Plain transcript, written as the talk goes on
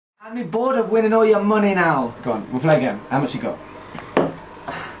I'm bored of winning all your money now. Go on, we'll play again. How much you got?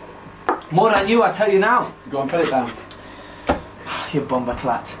 More than you, I tell you now. Go on, put it down. You bumper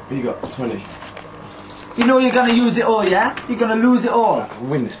clat. What you got? 20. You know you're gonna use it all, yeah? You're gonna lose it all. I'll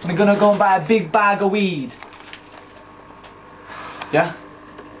win this time. You're gonna go and buy a big bag of weed. Yeah?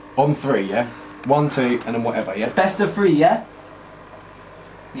 On 3, yeah? 1, 2, and then whatever, yeah? Best of 3, yeah?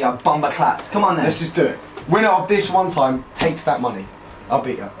 Yeah, bumper clat. Come on then. Let's just do it. Winner of this one time takes that money. I'll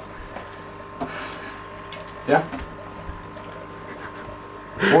beat you. Yeah?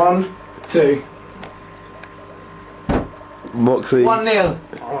 1, 2. Moxie. 1-0.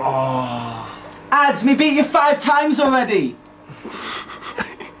 Oh. Ads, me beat you 5 times already.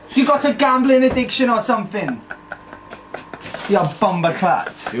 You got a gambling addiction or something. You bumper clat.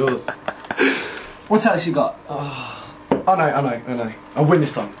 It's yours. What else you got? I know. I'll win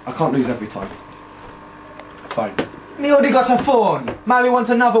this time. I can't lose every time. Fine. Me already got a phone. Maybe want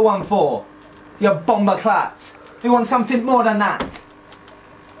another one for. You bumper clat. We want something more than that.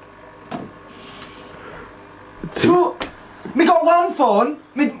 2. Me got 1 phone.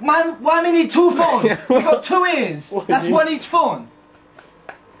 Why me need 2 phones? We got 2 ears. That's 1 each phone.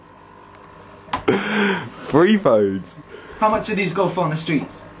 3 phones. How much do these go for on the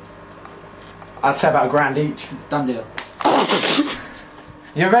streets? I'd say about £1 each. It's done deal.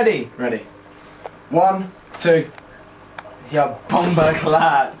 You ready? Ready. 1, 2. You bumper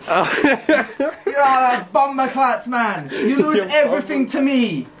clat. You're a bumper clat, man. You lose everything to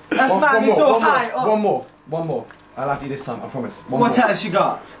me. That's man, you're so high. One more. I'll have you this time, I promise. What else you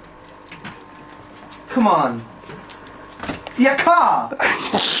got? Come on. Your car.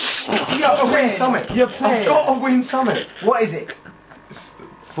 You gotta win something. I've got to win something. What is it?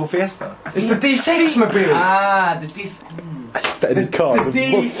 For Fiesta. It's the D Sex Mobile. Ah, the D. Better his car. The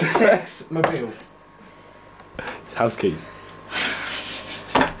D Sex Mobile. It's house keys.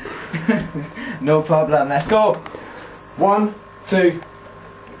 No problem. Let's go. 1, 2.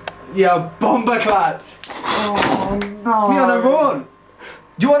 You bumper clat. Oh no. We on a roll. Do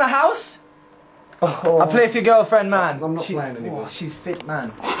you want a house? Oh. I'll play for your girlfriend, man. I'm not playing anymore. Oh, she's fit,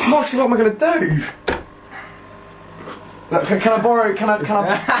 man. Moxie, what am I going to do? Look, can I borrow? Can I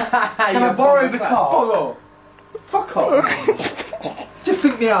borrow the car? Borrow. Fuck off. Just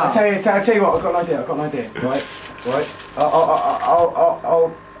think me out. I tell you what. I've got an idea. Right.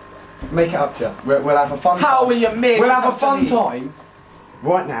 I'll make it up to you. We'll have a fun. How will you make? We'll have a fun time.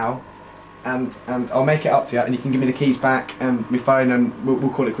 Right now. And I'll make it up to you, and you can give me the keys back and my phone, and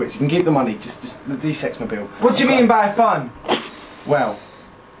we'll call it quits. You can keep the money, just the D Sex Mobile. What do you mean by fun? Well,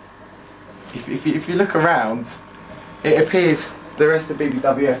 if you look around, it appears the rest of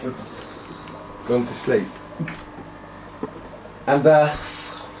BBWF have gone to sleep. And I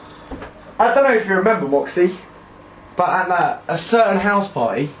don't know if you remember, Moxie, but at a certain house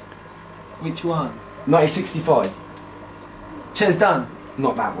party. Which one? 1965. Cheers done.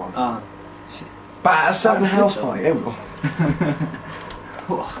 Not that one. Ah. But at a certain house party, there we go.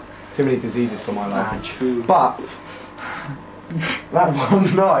 Too many diseases for my life. Ah, true. But that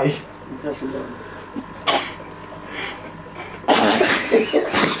one night,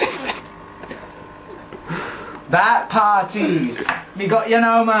 that party, me got you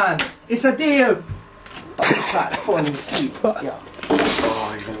now, man. It's a deal. That's falling asleep. Yeah.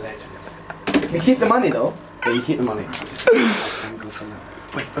 oh, you're a legend. You keep the money though. Yeah, you keep the money. Just thank God for that.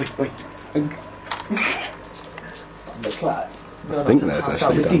 Wait. The clat. I think that's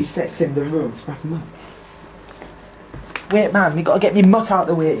actually the done. D Sex in the room. Scrap him up. Wait, man, we gotta get me mutt out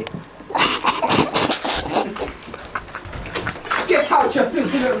the way. Get out, you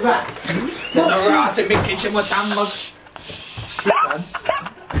filthy little rat! There's a rat in my kitchen with damn mug. Shit, man.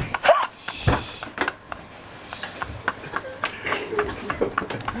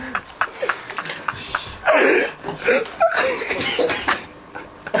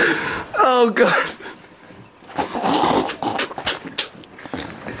 Oh god.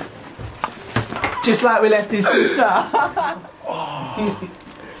 Just like we left his sister.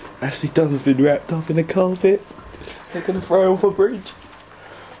 Ashley Dunn's been wrapped up in a carpet. They're gonna throw him off a bridge.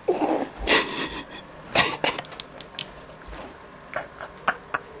 Oh,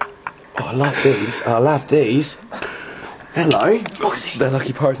 I like these. I'll have these. Hello. They're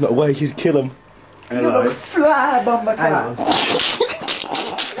lucky Pirate's not awake, you'd kill him. You look fly, bumper clat.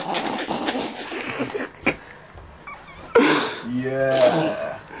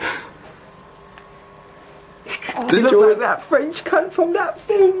 Yeah. You look like that French cunt from that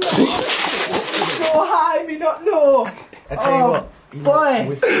film. So high, me not know. I tell you what. Boy.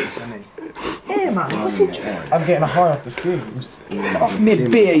 Whiskers, doesn't he? Hey man, what's it? I'm getting a high off the fumes. Off me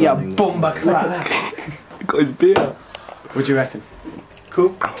beer, you bumper clat. Got his beer. What do you reckon?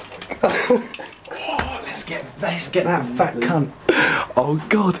 Cool? Oh, let's get that fat cunt. Oh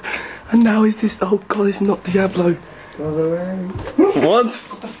god. And now is this? Oh god, it's not Diablo. What? What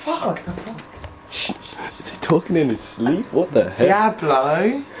the fuck? Shh. Is he talking in his sleep? What the heck?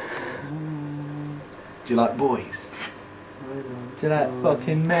 Diablo? Do you like boys? Do you like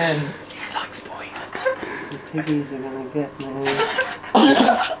fucking men? He likes boys. The piggies are gonna get me.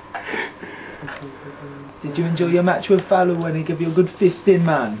 Did you enjoy your match with Fowler when he gave you a good fisting,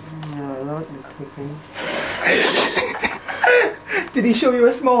 man? No, I like the piggies. Did he show you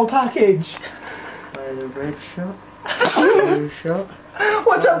a small package? I had a red shot, blue shot.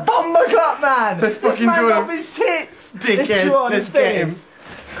 What's a bomber clap, man? Let's this fucking man's do it. off his tits. Dickhead, Let's chew on let's his get him. face.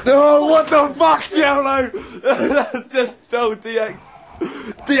 Oh, what the fuck, Diablo? Just told DX.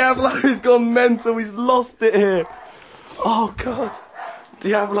 Diablo's gone mental, he's lost it here. Oh god.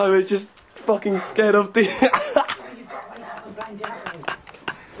 Diablo is just fucking scared of the.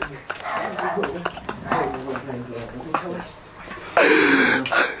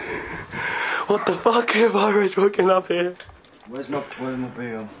 What the fuck have I woken up here? Where's my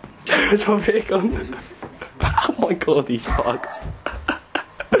beer? Where's my big on? Oh my god, he's fucked.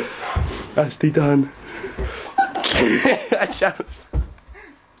 Actually done. Just...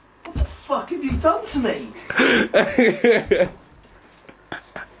 What the fuck have you done to me?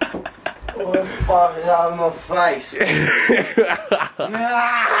 Oh, fuck it out of my face.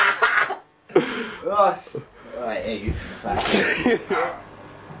 Right, here you fuck.